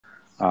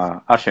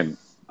Ashin.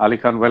 Ali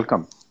Khan,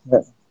 welcome.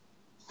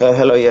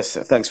 Hello, yes,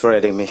 thanks for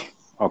having me.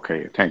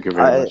 Okay, thank you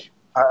very I, much.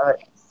 I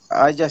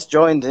I just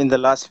joined in the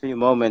last few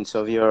moments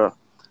of your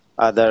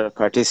other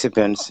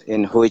participants,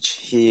 in which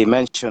he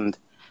mentioned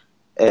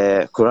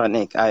a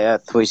Quranic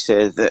ayat which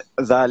says,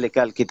 ذَلِكَ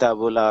الْكِتَابُ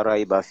لَا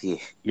رَيْبَ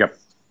فِيهِ. Yep,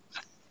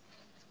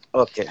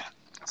 Okay,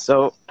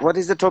 so what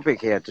is the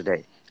topic here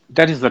today?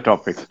 that is the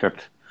topic that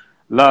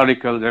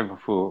Larikal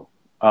Devafu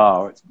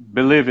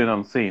believe in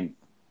unseen.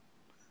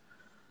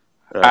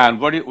 Right. And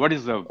what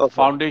is the Okay.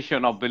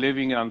 foundation of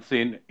believing in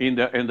unseen in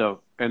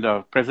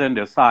the present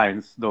day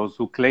science? Those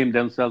who claim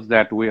themselves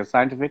that we are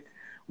scientific,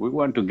 we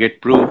want to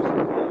get proof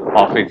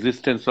of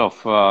existence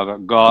of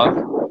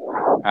God,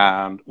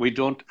 and we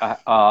don't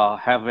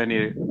have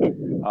any.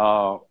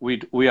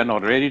 We are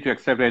not ready to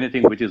accept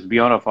anything which is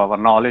beyond of our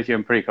knowledge,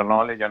 empirical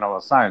knowledge, and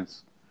our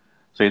science.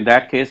 So in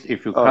that case,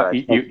 if you All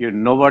right.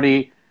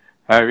 nobody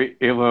have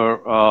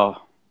ever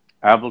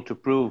able to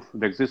prove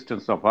the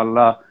existence of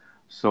Allah,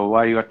 so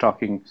why you are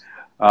talking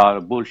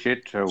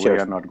bullshit? We Sure.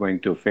 are not going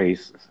to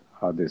face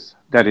this.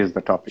 That is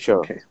the topic.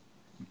 Sure. Okay,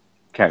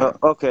 carry on.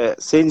 Okay,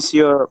 since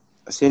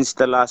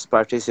the last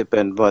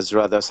participant was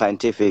rather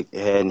scientific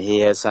and he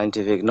has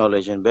scientific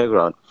knowledge and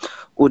background,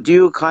 would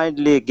you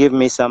kindly give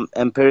me some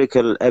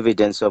empirical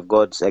evidence of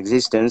God's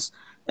existence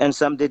and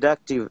some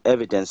deductive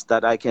evidence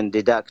that I can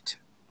deduct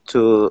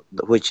to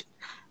which,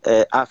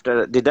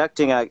 after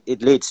deducting,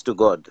 it leads to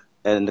God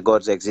and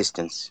God's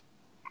existence?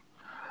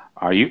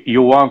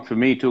 You want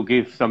me to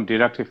give some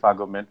deductive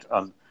argument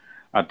on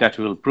that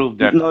will prove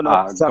that No,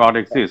 no, God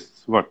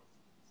exists? What?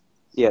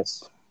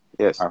 yes,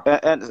 yes.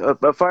 Uh,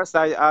 But first,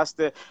 I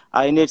asked,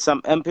 I need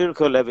some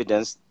empirical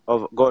evidence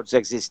of God's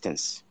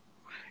existence.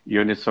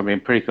 you need some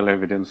empirical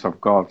evidence of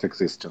God's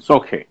existence.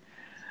 Okay.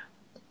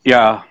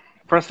 Yeah,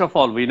 first of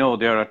all, we know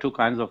there are two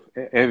kinds of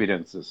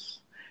evidences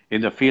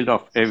in the field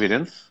of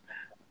evidence.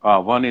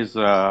 One is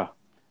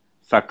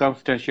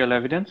circumstantial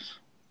evidence,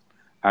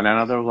 and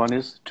another one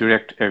is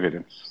direct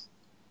evidence.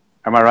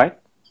 Am I right?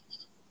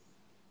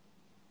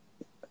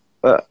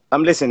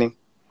 I'm listening.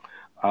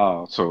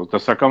 So the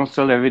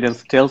circumstantial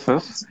evidence tells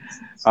us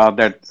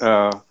that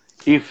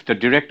if the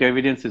direct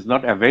evidence is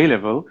not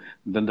available,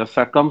 then the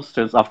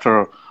circumstance,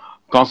 after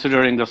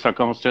considering the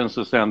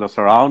circumstances and the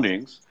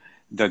surroundings,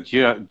 the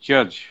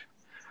judge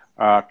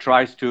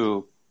tries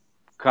to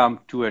come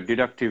to a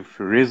deductive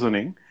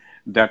reasoning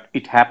that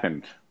it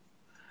happened,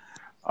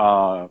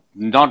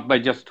 not by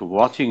just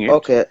watching it,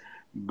 Okay.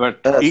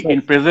 but So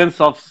in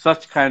presence of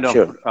such kind of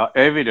sure.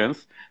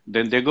 evidence,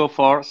 then they go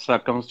for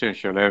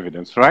circumstantial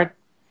evidence, right?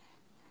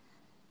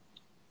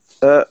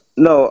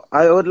 No,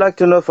 I would like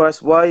to know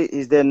first, why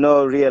is there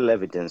no real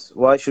evidence?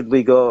 Why should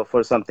we go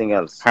for something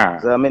else? Huh.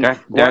 So, I mean,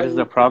 That is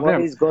the why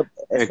problem. is God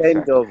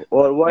ashamed Exactly. of,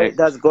 or why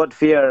does Ex- God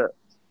fear?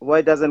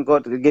 Why doesn't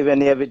God give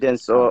any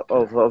evidence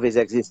okay. of His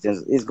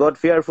existence? Is God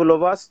fearful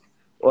of us,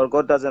 or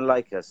God doesn't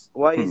like us?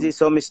 Why is Hmm. He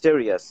so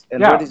mysterious?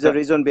 And what Yeah. is the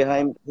reason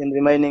behind Him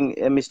remaining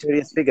a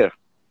mysterious figure?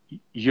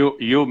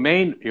 Your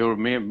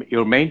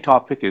main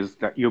topic is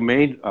that your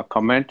main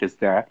comment is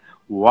that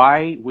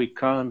why we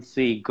can't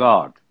see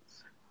God,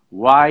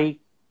 why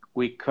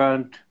we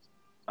can't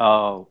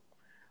uh,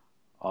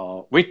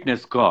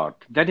 witness God.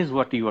 That is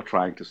what you are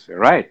trying to say,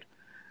 right?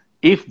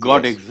 If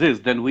God Yes.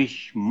 exists, then we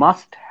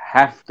must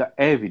have the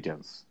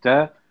evidence,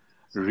 the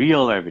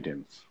real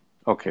evidence.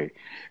 Okay.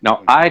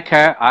 Now I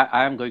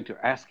am going to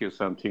ask you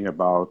something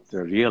about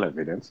the real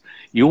evidence.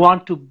 You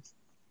want to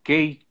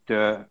get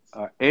the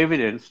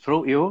evidence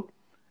through your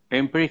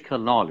empirical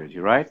knowledge,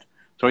 right?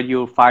 Through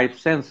your five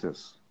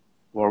senses,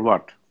 or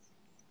what?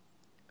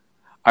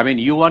 I mean,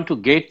 you want to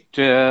get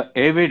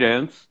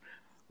evidence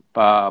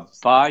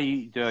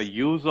by the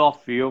use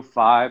of your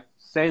five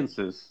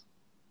senses,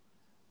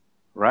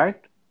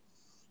 right?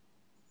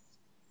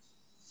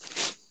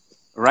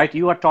 Right,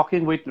 you are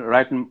talking with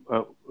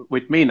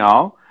me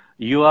now.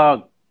 You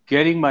are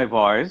getting my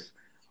voice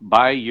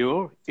by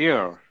your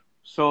ear,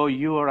 so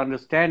you are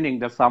understanding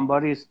that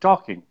somebody is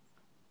talking.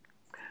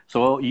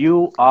 So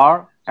you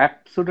are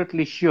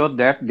absolutely sure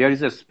that there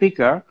is a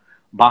speaker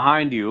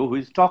behind you who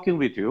is talking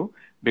with you,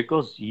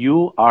 because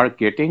you are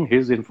getting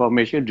his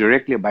information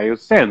directly by your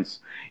sense.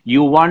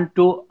 You want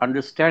to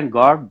understand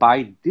God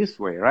by this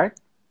way, right?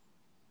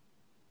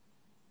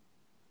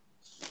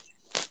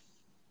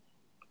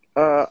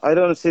 I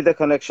don't see the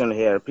connection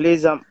here.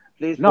 Please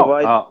No,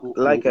 provide.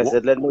 Like I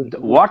said, let me.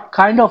 what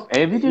kind of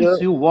evidence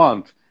You you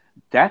want?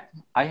 That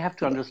I have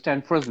to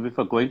understand first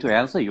before going to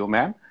answer you,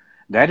 ma'am.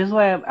 That is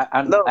why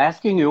I'm no.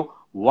 asking you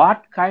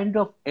what kind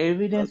of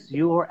evidence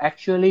you are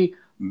actually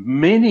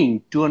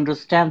meaning to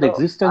understand the No.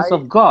 existence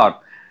of God.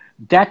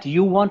 That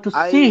you want to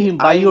see Him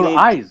by I your need.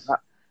 eyes.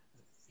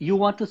 You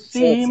want to Sure,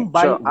 see sure, Him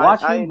by sure.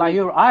 watch Him by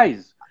your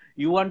eyes.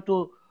 You want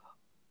to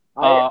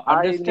I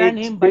understand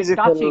need Him by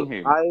touching physical.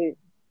 Him.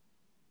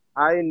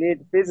 I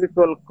need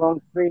physical,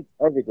 concrete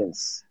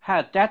evidence.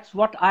 That's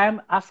what I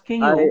am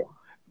asking I you,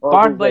 of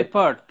part his by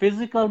part.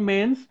 Physical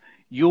means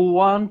you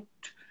want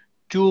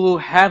to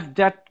have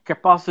that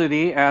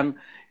capacity and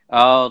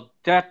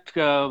that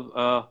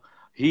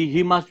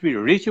He must be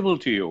reachable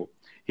to you.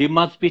 He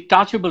must be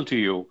touchable to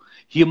you.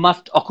 He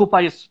must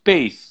occupy a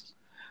space,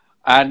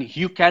 and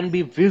you can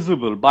be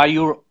visible by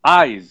your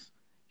eyes.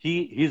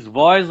 His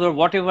voice or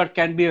whatever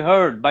can be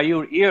heard by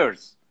your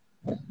ears.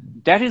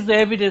 That is the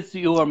evidence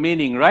you are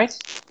meaning, right?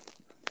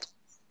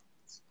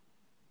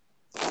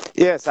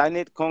 Yes, I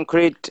need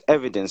concrete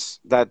evidence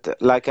that,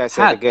 like I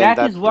said Ha, again, that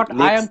that is what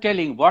I am leads.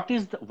 telling. What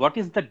is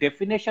the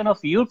definition of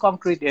your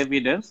concrete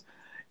evidence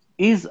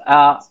is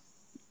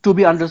to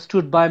be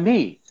understood by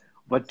me.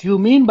 What do you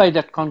mean by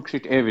that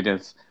concrete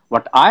evidence?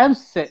 What I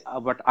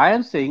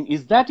am saying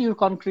is that your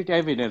concrete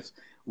evidence.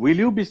 Will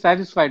you be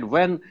satisfied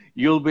when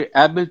you'll be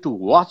able to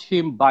watch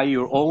him by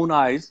your own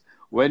eyes,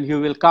 when he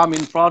will come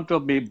in front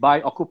of me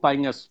by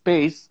occupying a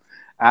space,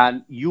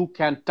 and you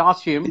can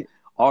touch him,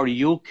 or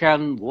you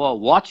can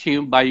watch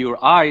him by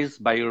your eyes,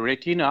 by your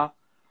retina?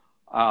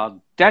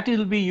 That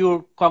will be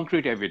your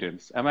concrete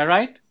evidence. Am I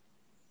right?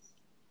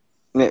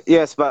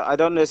 Yes, but I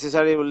don't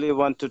necessarily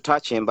want to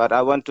touch him, but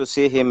I want to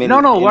see him No,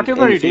 in no, in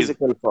whatever in it is.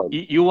 physical form.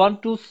 You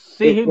want to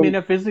see him in In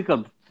a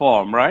physical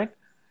form, right?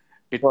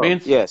 It form,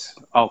 means, yes.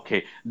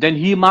 okay, then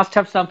he must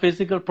have some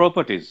physical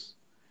properties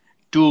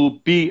to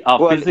be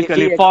Well,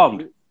 physically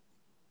formed.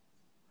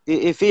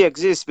 if he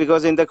exists,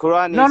 because in the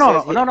Quran No, it no, says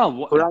no, no,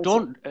 no.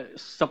 Quran.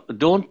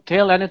 Don't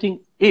tell anything.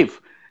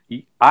 If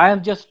I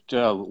am just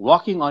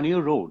walking on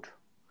your road,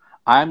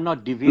 I am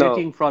not No,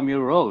 deviating from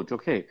your road.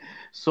 Okay,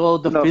 so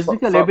the no.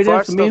 physical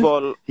evidence First of means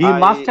all, he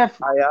must have.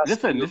 I ask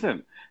Listen, you.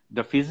 listen.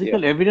 The Yeah.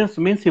 physical evidence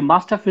means he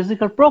must have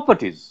physical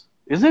properties,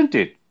 isn't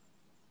it?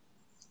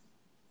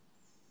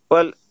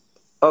 Well,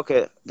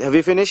 okay. Have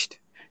you finished?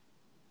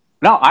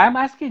 Now, I am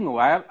asking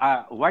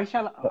why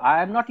shall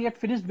I am not yet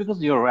finished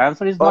because your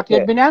answer is not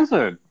yet Okay. been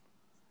answered.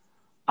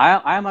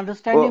 I am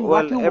understanding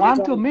what Well, you every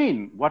want to time.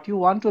 mean, what you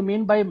want to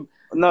mean by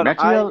No, no,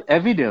 material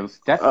evidence.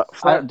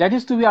 for, That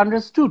is to be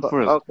understood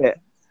first. okay.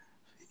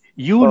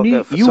 You Okay,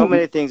 need for so you.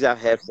 many things I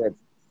have said.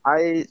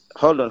 I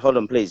hold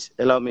on, please.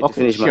 Allow me to Okay,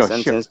 finish my sure, sure,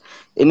 sentence.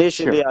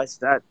 Initially,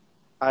 sure.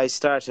 I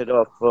started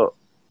off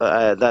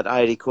that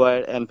I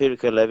require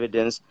empirical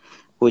evidence,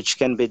 which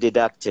can be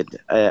deducted.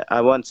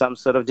 I want some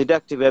sort of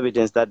deductive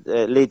evidence that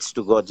leads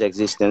to God's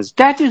existence.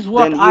 That is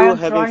what Then I you am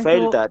having trying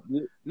failed to. that,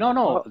 No,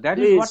 no. oh, That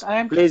is what I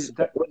am.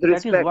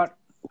 That is what.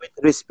 with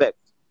respect,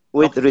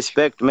 Okay,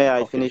 may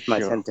I okay, finish my sure,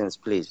 sentence,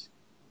 please?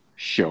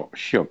 sure,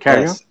 sure.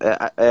 Carry on. Yes,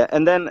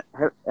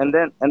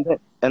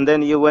 and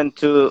then you went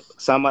to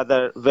some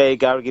other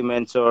vague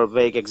arguments or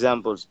vague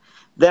examples.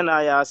 Then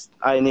I asked,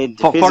 I need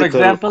For physical,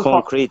 example,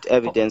 concrete for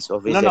evidence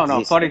of no, his no,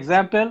 no. For existence.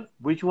 example,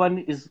 which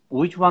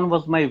one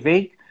was my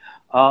vague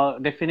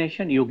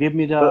definition? You give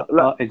me Uh, the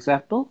la-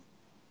 example.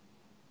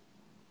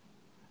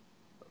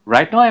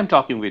 Right now, I'm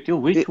talking with you.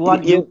 Which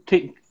one you you,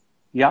 think?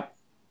 Yeah.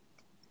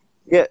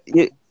 yeah,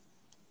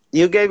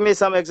 you gave me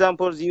some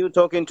examples. You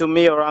talking to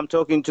me, or I'm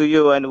talking to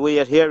you, and we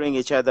are hearing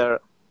each other,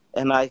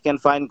 and I can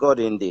find God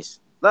in this.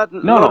 That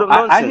No, load no, of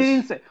I didn't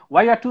nonsense. say.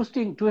 Why you are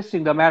twisting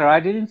the matter? I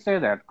didn't say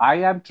that. I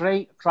am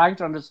trying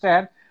to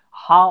understand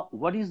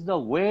what is the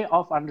way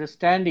of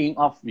understanding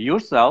of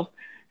yourself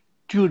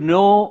to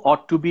know or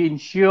to be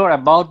sure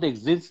about the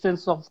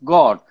existence of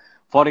God.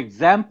 For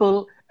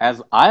example,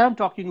 as I am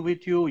talking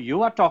with you,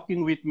 you are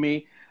talking with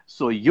me,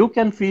 so you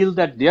can feel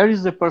that there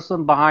is a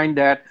person behind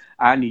that,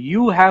 and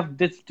you have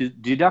this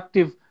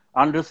deductive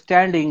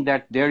understanding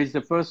that there is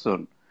a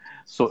person.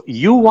 So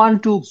you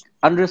want to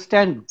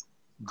understand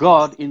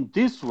God in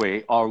this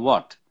way or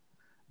what?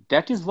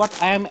 That is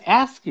what I am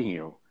asking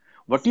you.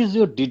 What is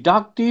your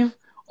deductive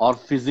or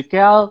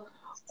physical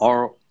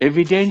or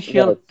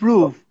evidential Right.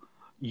 proof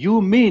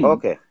you mean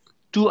Okay.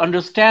 to All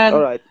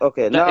understand right.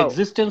 Okay. the Now,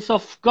 existence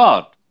of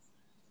God?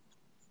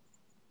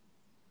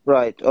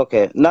 right.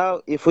 Okay.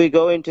 Now, if we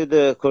go into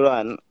the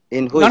Quran,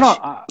 in No, no. which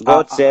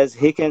God says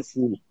He can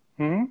see.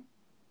 Hmm?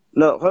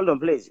 No, hold on,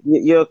 please.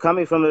 You're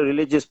coming from a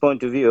religious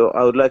point of view.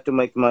 I would like to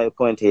make my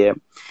point here.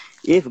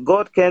 If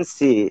God can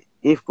see,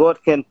 if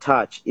God can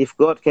touch, if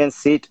God can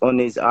sit on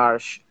His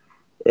arsh,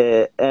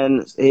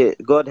 and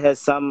God has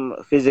some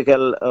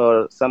physical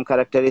or some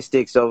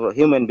characteristics of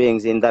human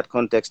beings in that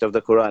context of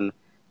the Quran.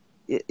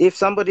 If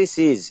somebody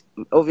sees,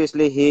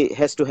 obviously he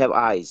has to have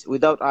eyes.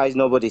 Without eyes,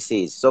 nobody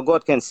sees. So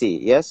God can see,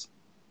 yes?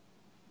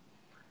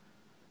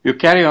 You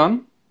carry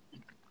on.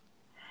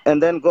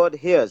 And then God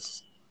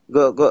hears.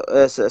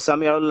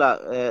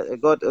 Sami'ullah,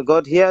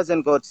 God hears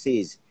and God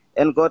sees,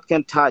 and God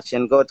can touch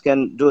and God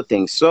can do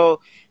things. So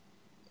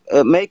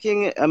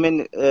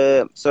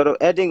sort of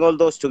adding all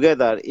those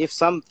together. If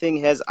something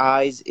has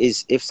eyes,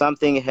 is if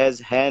something has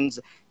hands,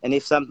 and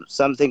if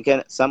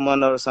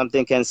someone or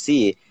something can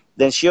see,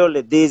 then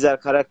surely these are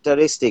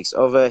characteristics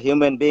of a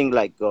human being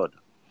like God.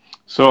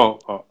 So,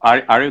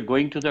 are you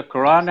going to the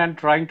Quran and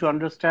trying to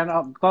understand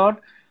God,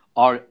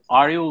 or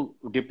are you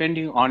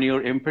depending on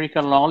your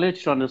empirical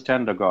knowledge to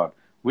understand the God?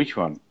 Which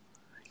one?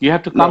 You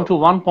have to come No, to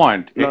one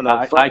point. no,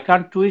 no. I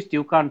can't twist,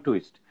 you can't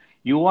twist.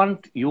 You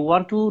want to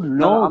No, no,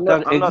 know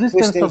the I'm not existence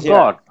twisting of here.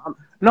 God.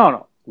 No,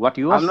 no. What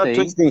you are I'm not saying,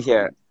 twisting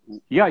here.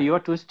 yeah, you are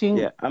twisting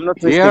Yeah, I'm not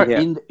here twisting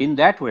here. in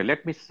that way.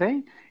 Let me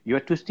say, You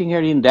are twisting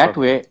here in that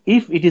Okay. way.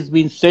 If it is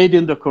being said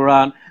in the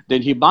Quran,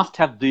 then he must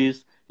have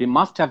this, he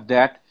must have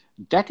that.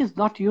 That is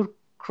not your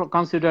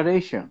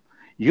consideration.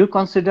 Your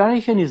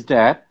consideration is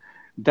that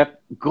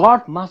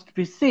God must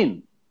be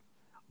seen,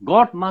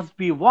 God must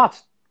be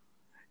watched.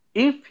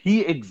 If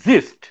he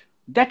exists,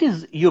 that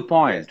is your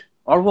Yes. point,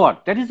 or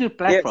what? That is your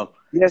Yes. platform.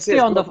 Yes. Stay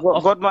Yes. on the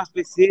God must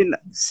be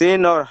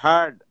seen or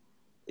heard.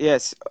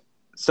 Yes.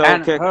 So,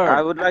 and okay,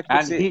 I heard, would like to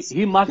and see.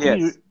 he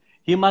Yes.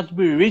 must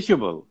be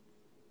reachable,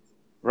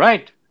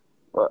 right?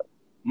 Well,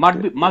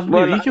 Must be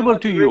well, I don't reachable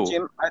want to to reach you.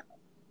 him. I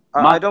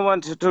Mu- don't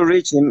want to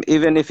reach him,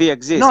 even if he no,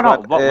 exists. no.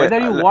 But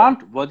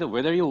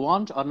Whether you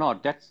want or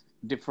not, that's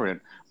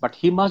different. But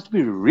he must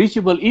be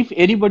reachable if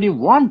anybody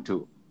want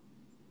to,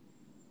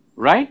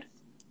 right?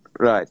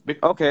 right.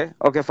 Bec- Okay.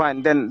 Okay.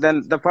 Fine. Then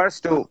the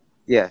first two.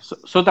 Yeah.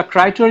 so the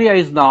criteria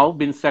is now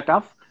been set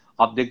up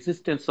of the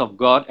existence of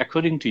God,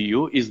 according to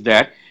you, is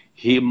that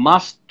he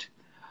must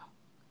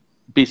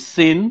be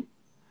seen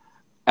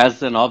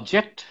as an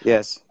object,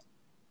 Yes.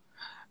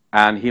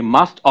 and he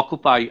must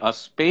occupy a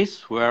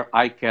space where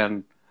I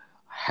can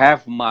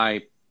have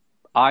my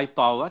eye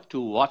power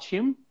to watch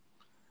him,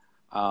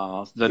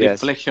 the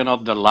Yes. reflection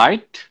of the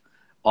light,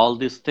 all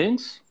these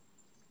things.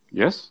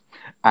 Yes,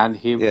 and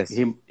he Yes.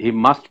 he he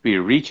must be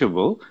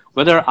reachable,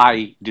 whether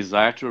I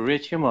desire to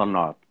reach him or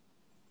not.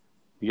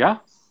 Yeah,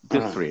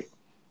 these Uh, three.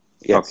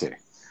 yes. Okay.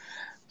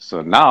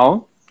 So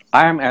now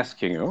I am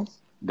asking you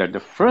that the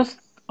first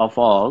of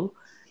all,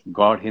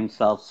 God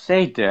Himself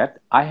said that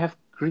I have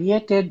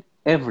created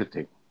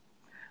everything.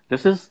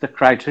 This is the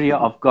criteria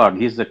Mhm. of God.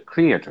 He's the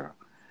creator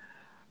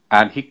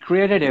and He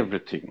created Mm.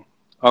 everything.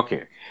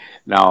 Okay.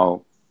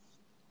 Now,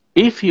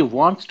 if He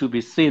wants to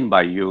be seen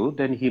by you,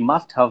 then He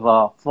must have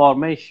a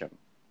formation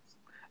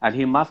and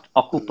He must Mhm.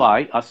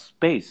 occupy a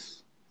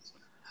space.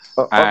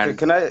 Okay. And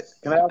Can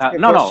I ask a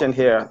no, no. question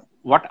here?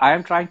 What I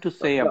am trying to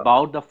say No.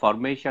 about the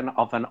formation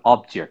of an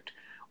object,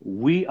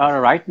 we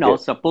are right now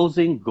Yes.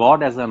 supposing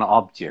God as an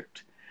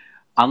object.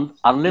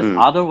 Unless Mm.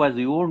 otherwise,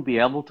 you won't be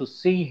able to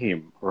see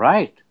Him,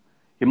 right?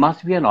 He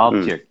must be an Mm.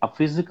 object, a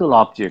physical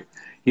object.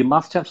 He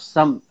must have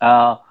some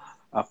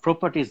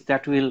properties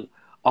that will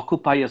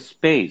occupy a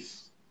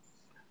space.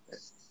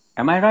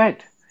 Am I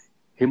right?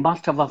 He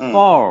must have a Mm.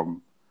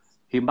 form.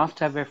 He must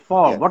have a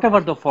form, Yeah.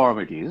 whatever the form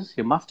it is,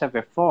 he must have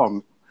a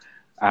form.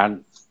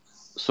 And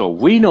so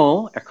we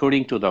know,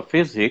 according to the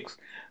physics,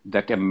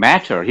 that a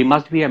matter, he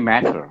must be a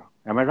matter.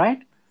 Am I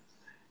right?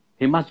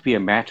 He must be a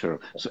matter.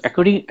 So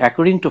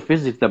according to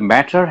physics, the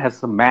matter has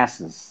some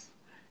masses.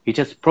 It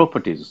has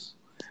properties.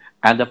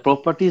 And the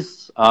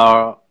properties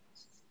are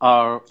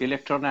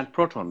electron and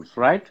protons,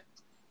 right?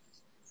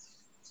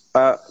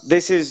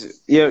 This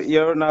is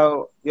you're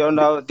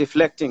now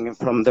deflecting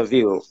from the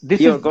view.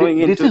 This You're is going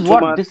this into is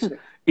what this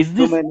is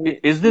too this many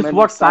is too this many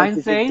what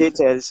science scientific says?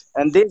 details,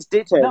 and these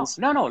No, details.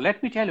 no, no.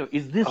 Let me tell you.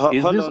 Is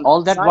Hold this on,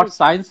 all that what science.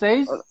 science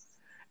says Uh,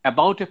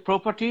 about a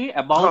property,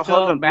 about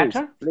Hold a on, please.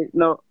 matter? Please.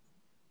 No,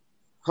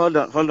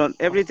 hold on.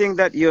 Everything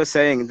that you're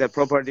saying, the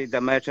property,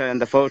 the matter,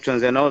 and the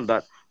photons, and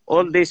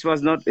all this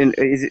was not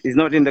is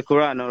not in the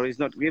Quran, or is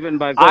not given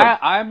by God.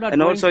 I am not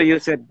And going also, to. you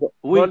said,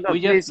 hold on,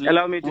 We just please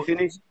allow me to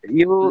finish.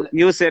 l-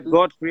 You said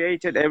God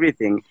created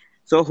everything.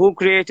 So who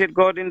created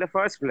God in the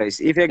first place?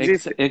 If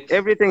ex, ex,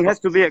 everything has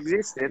to be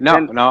existed, no,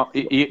 then no.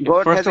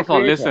 God First has a of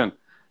all, creator.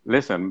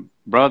 listen,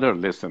 brother,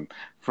 listen.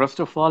 First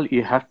of all,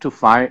 you have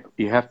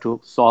to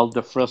solve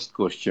the first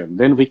question.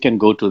 Then we can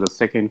go to the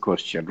second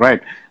question,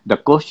 right? The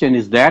question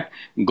is that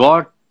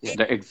God, Yeah.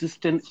 the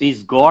existence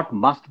is God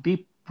must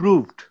be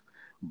proved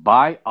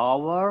by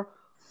our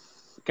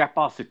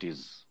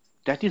capacities.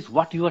 That is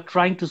what you are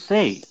trying to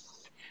say.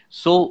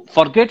 So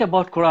forget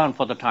about Quran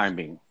for the time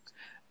being.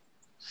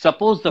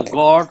 Suppose the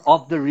God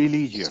of the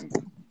religion.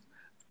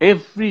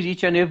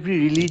 Each and every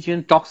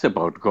religion talks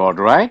about God,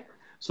 right?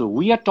 So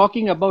we are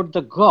talking about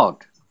the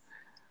God,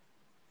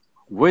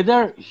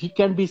 whether he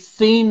can be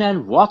seen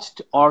and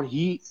watched or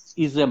he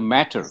is a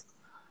matter.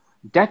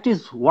 That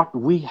is what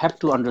we have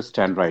to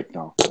understand right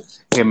now.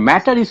 A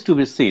matter is to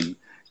be seen.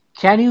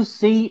 Can you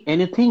see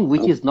anything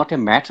which is not a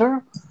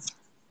matter?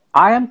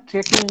 I am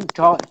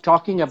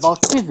talking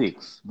about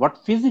physics.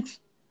 What physics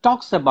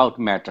talks about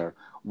matter.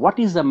 What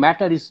is a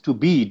matter is to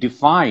be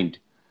defined.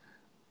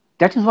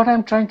 That is what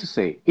I'm trying to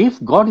say.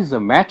 If God is a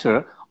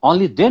matter,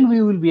 only then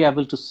we will be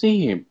able to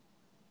see Him.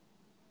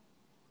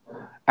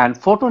 And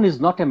photon is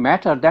not a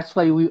matter, that's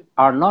why we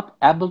are not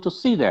able to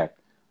see that.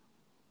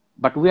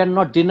 But we are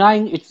not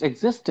denying its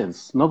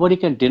existence. Nobody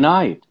can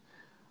deny it.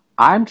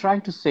 I'm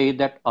trying to say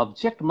that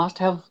object must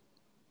have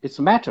its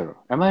matter.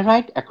 Am I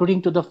right?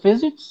 According to the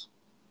physics?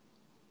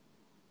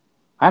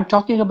 I'm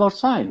talking about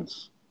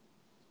science.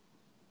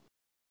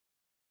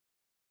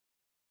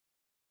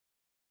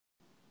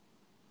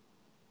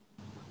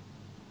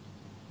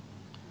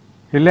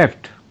 He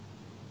left.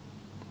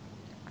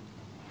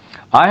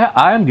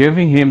 I am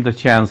giving him the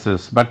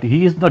chances, but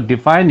he is not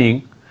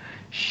defining.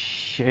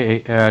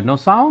 No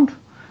sound?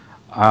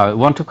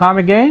 Want to come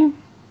again?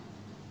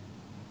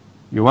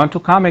 You want to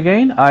come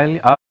again?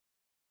 I'll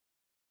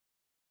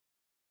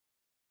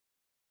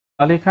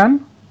Ali Khan?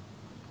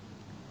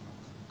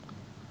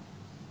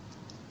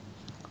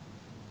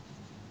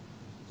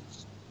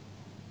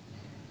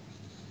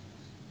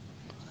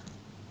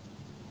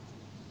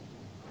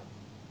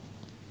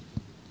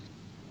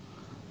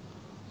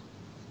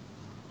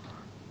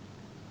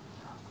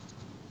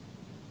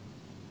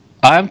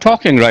 I am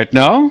talking right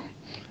now.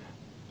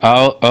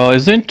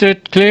 Isn't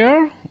it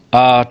clear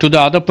to the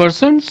other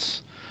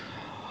persons?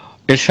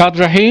 Irshad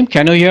Rahim,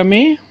 can you hear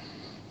me?